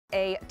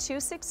a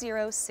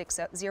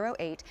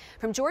 260608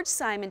 from George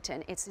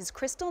Simonton. It's his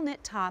crystal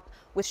knit top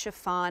with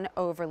chiffon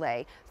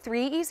overlay.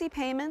 3 easy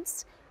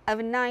payments of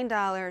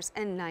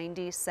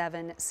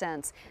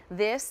 $9.97.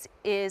 This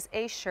is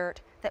a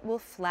shirt that will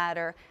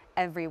flatter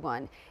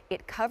everyone.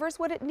 It covers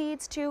what it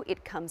needs to,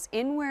 it comes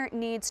in where it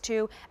needs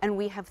to, and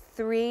we have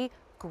 3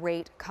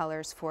 great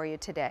colors for you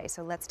today.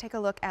 So let's take a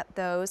look at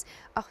those.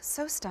 Oh,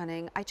 so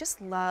stunning. I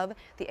just love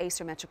the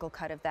asymmetrical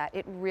cut of that.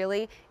 It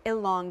really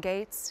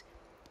elongates,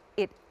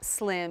 it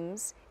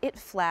slims, it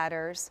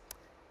flatters,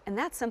 and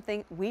that's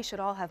something we should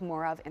all have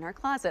more of in our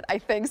closet, I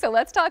think. So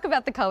let's talk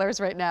about the colors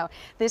right now.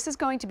 This is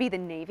going to be the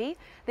navy.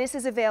 This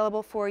is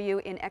available for you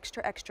in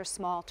extra, extra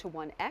small to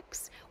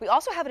 1X. We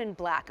also have it in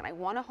black, and I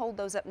want to hold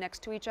those up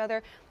next to each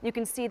other. You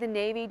can see the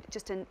navy,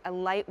 just a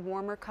light,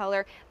 warmer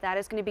color. That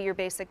is going to be your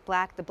basic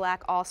black. The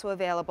black also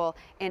available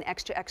in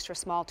extra, extra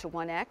small to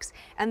 1X.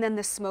 And then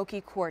the smoky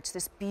quartz,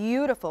 this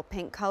beautiful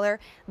pink color.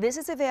 This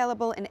is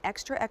available in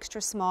extra,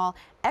 extra small,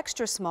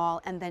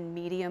 and then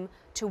medium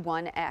to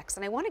 1X.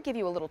 And I want to give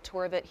you a little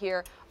tour of it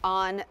here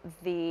on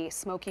the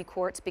smoky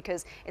quartz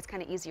because it's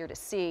kind of easier to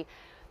see.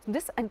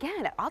 This,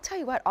 again, I'll tell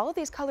you what, all of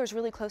these colors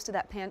really close to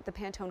that the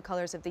Pantone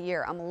colors of the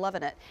year. I'm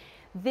loving it.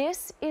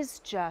 This is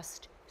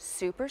just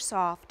super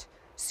soft,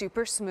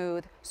 super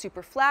smooth,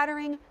 super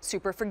flattering,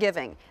 super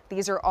forgiving.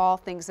 These are all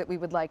things that we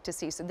would like to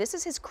see. So this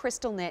is his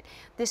crystal knit.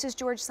 This is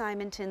George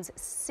Simonton's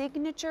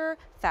signature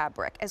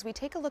fabric. As we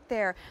take a look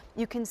there,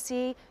 you can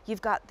see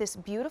you've got this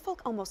beautiful,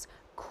 almost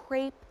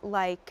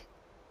crepe-like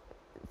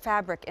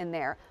fabric in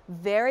there.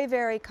 Very,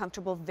 very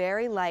comfortable,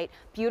 very light,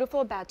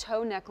 beautiful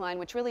bateau neckline,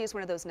 which really is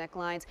one of those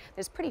necklines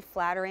that's pretty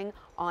flattering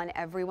on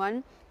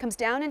everyone. Comes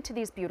down into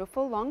these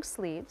beautiful long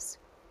sleeves.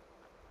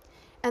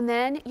 And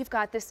then you've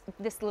got this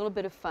little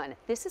bit of fun.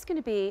 This is going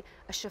to be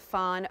a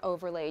chiffon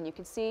overlay, and you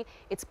can see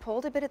it's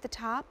pulled a bit at the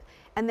top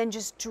and then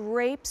just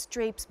drapes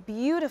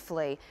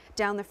beautifully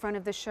down the front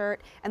of the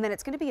shirt, and then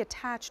it's going to be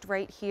attached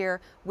right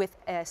here with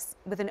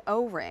an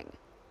O-ring.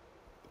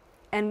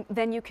 And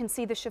then you can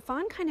see the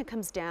chiffon kind of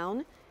comes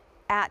down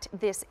at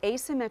this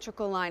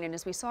asymmetrical line, and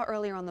as we saw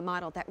earlier on the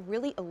model, that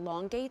really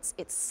elongates,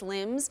 it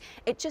slims,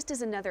 it just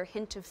is another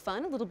hint of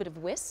fun, a little bit of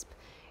wisp.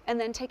 And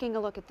then taking a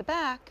look at the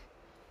back,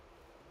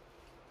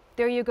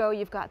 there you go,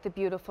 you've got the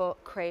beautiful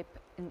crepe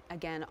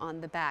again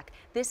on the back.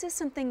 This is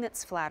something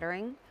that's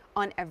flattering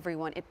on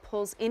everyone. It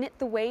pulls in at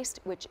the waist,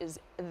 which is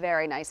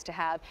very nice to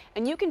have.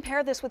 And you can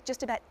pair this with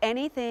just about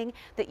anything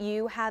that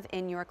you have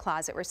in your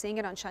closet. We're seeing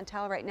it on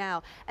Chantel right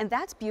now, and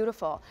that's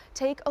beautiful.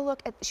 Take a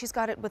look at, she's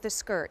got it with a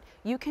skirt.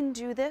 You can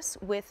do this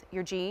with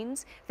your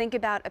jeans. Think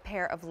about a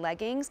pair of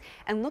leggings,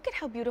 and look at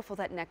how beautiful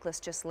that necklace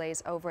just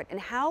lays over it, and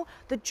how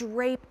the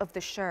drape of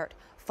the shirt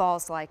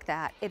falls like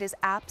that. It is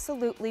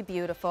absolutely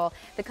beautiful.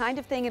 The kind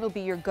of thing it'll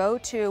be your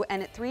go-to,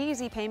 and at 3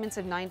 easy payments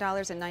of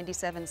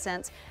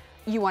 $9.97,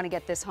 you want to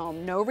get this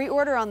home. No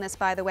reorder on this,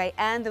 by the way,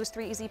 and those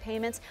 3 easy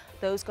payments,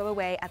 those go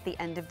away at the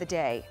end of the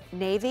day.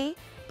 Navy,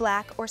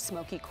 black, or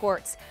smoky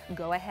quartz.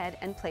 Go ahead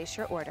and place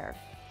your order.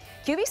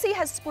 QVC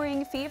has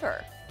spring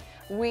fever.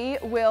 We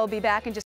will be back in just